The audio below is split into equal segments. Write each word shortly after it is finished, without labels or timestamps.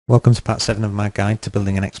Welcome to part 7 of my guide to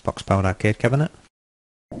building an Xbox powered arcade cabinet.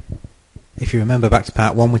 If you remember back to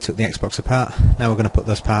part 1, we took the Xbox apart. Now we're going to put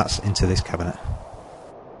those parts into this cabinet.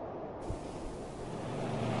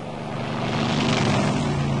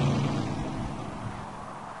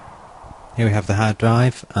 Here we have the hard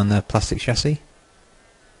drive and the plastic chassis.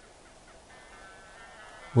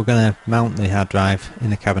 We're going to mount the hard drive in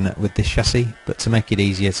the cabinet with this chassis, but to make it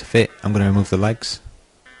easier to fit, I'm going to remove the legs.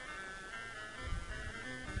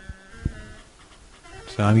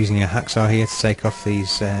 So I'm using a hacksaw here to take off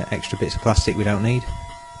these extra bits of plastic we don't need.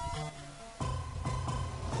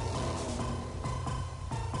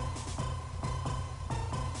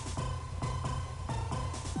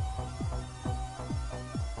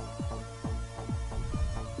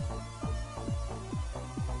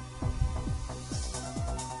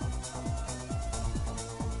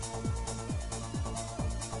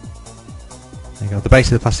 There you go. The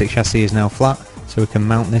base of the plastic chassis is now flat, so we can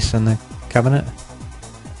mount this on the cabinet.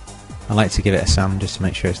 I like to give it a sand just to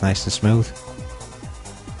make sure it's nice and smooth.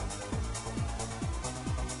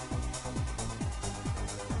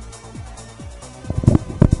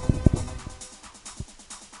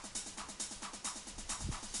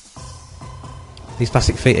 These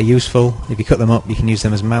plastic feet are useful. If you cut them up, you can use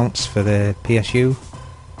them as mounts for the PSU.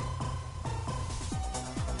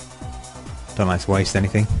 Don't like to waste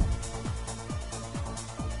anything.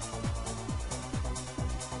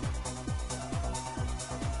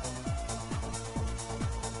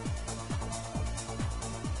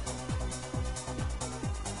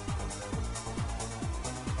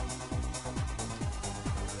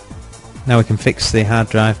 Now we can fix the hard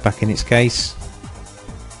drive back in its case.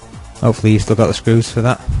 Hopefully you've still got the screws for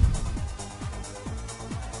that.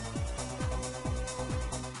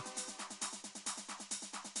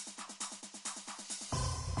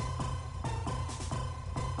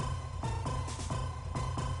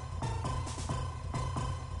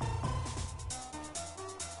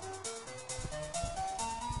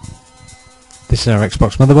 This is our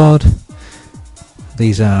Xbox motherboard.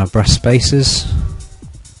 These are brass spacers.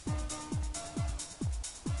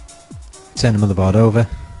 Turn the motherboard over.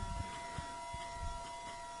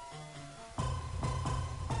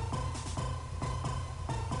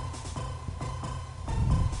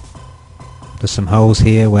 There's some holes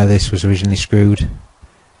here where this was originally screwed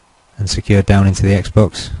and secured down into the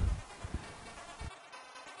Xbox.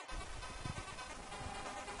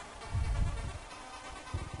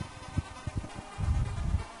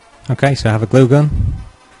 Okay, so I have a glue gun.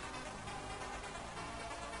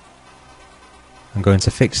 I'm going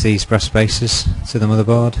to fix these brass spacers to the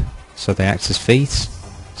motherboard so they act as feet.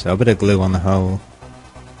 So a bit of glue on the hole.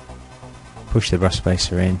 Push the brass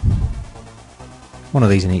spacer in. One of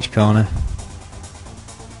these in each corner.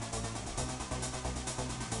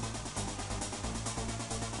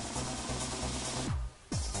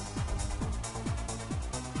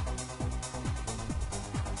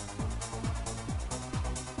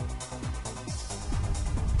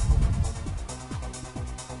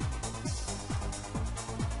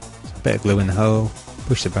 Bit of glue in the hole,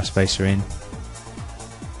 push the brass spacer in.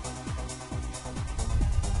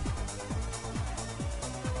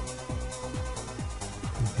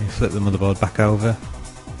 Okay, flip the motherboard back over.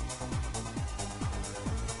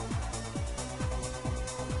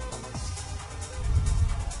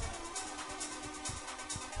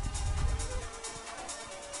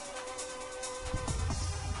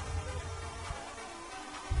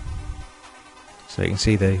 So you can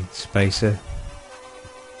see the spacer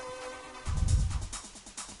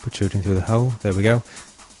protruding through the hole. There we go.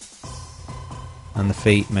 And the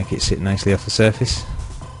feet make it sit nicely off the surface.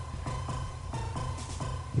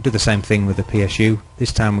 We'll do the same thing with the PSU.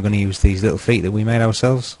 This time we're going to use these little feet that we made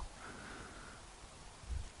ourselves.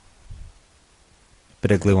 Bit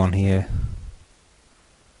of glue on here.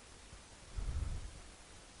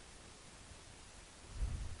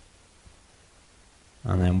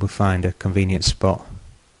 And then we'll find a convenient spot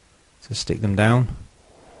to stick them down.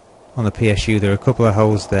 On the PSU there are a couple of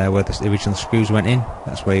holes there where the original screws went in.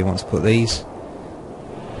 That's where you want to put these.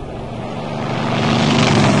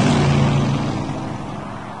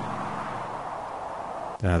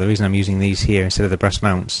 Now the reason I'm using these here instead of the brass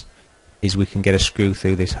mounts is we can get a screw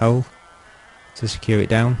through this hole to secure it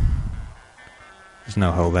down. There's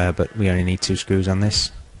no hole there, but we only need 2 screws on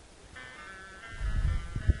this.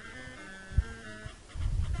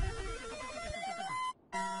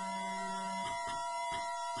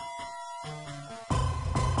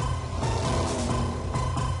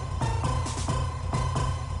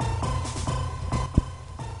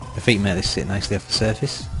 The feet make this sit nicely off the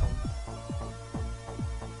surface.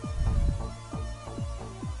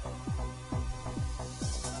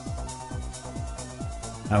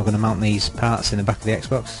 Now we're going to mount these parts in the back of the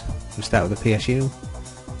Xbox. We'll start with the PSU.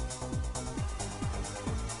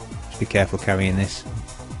 Just be careful carrying this.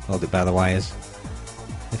 Hold it by the wires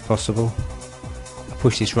if possible. I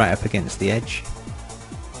push this right up against the edge.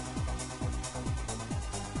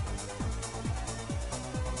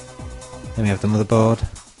 Then we have the motherboard.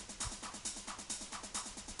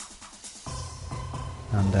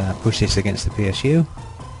 And push this against the PSU.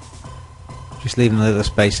 Just leaving a little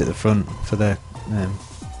space at the front for the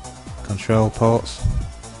control ports.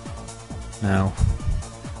 Now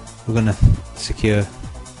we're going to secure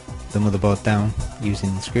the motherboard down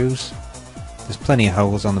using the screws. There's plenty of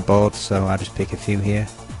holes on the board, so I'll just pick a few here.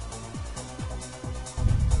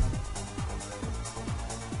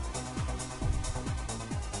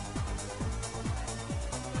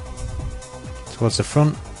 Towards the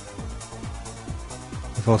front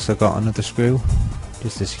we've also got another screw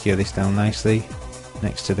just to secure this down nicely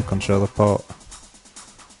next to the controller port.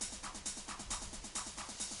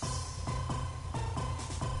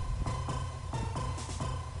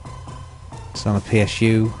 So on the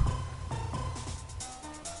PSU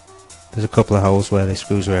there's a couple of holes where the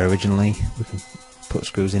screws were originally. We can put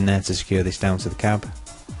screws in there to secure this down to the cab.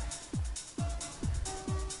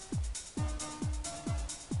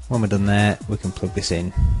 When we're done there, we can plug this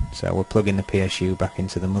in. So we're plugging the PSU back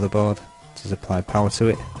into the motherboard to supply power to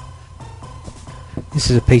it.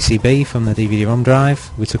 This is a PCB from the DVD-ROM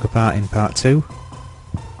drive we took apart in part 2.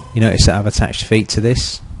 You notice that I've attached feet to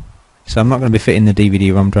this. So I'm not going to be fitting the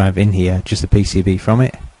DVD-ROM drive in here, just the PCB from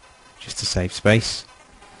it, just to save space.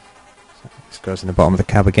 So this goes in the bottom of the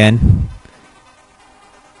cab again.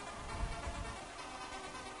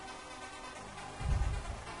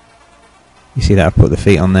 You see that I've put the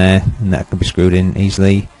feet on there, and that can be screwed in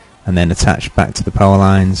easily and then attached back to the power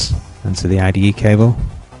lines and to the IDE cable.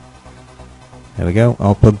 There we go,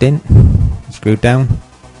 all plugged in, screwed down.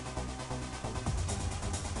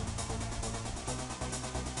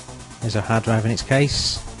 There's our hard drive in its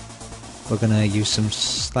case. We're going to use some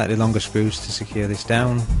slightly longer screws to secure this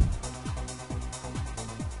down.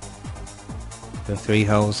 There are 3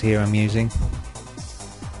 holes here I'm using.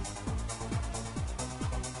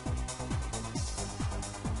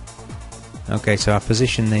 Okay, so I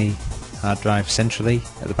position the hard drive centrally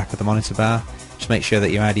at the back of the monitor bar. Just make sure that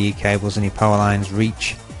your IDE cables and your power lines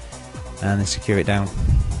reach, and then secure it down.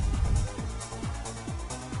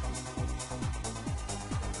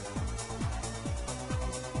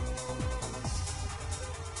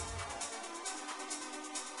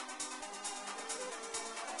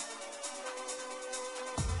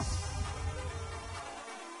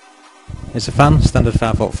 It's a fan, standard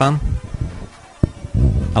 5-volt fan.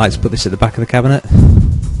 I like to put this at the back of the cabinet.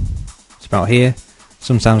 It's about here.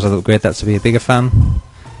 Sometimes I'll upgrade that to be a bigger fan.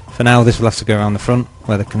 For now this will have to go around the front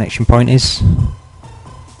where the connection point is.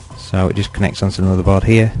 So it just connects onto the motherboard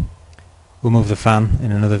here. We'll move the fan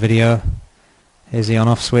in another video. Here's the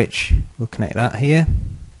on-off switch. We'll connect that here.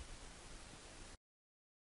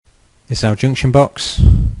 This is our junction box.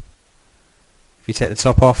 If you take the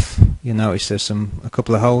top off, you'll notice there's a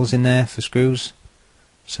couple of holes in there for screws.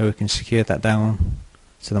 So we can secure that down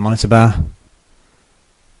to the monitor bar.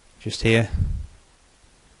 Just here.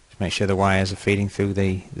 Just make sure the wires are feeding through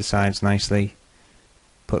the sides nicely.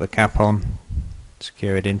 Put the cap on,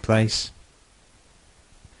 secure it in place.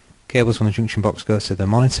 Cables from the junction box goes to the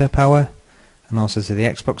monitor power and also to the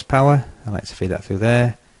Xbox power. I like to feed that through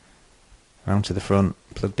there, around to the front,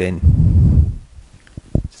 plugged in.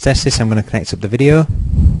 To test this I'm going to connect up the video.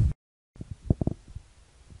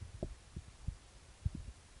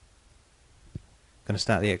 Going to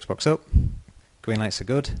start the Xbox up. Green lights are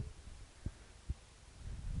good.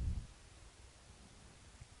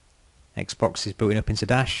 Xbox is booting up into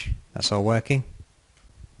Dash. That's all working.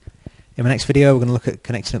 In my next video we're going to look at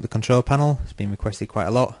connecting up the control panel. It's been requested quite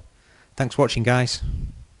a lot. Thanks for watching, guys.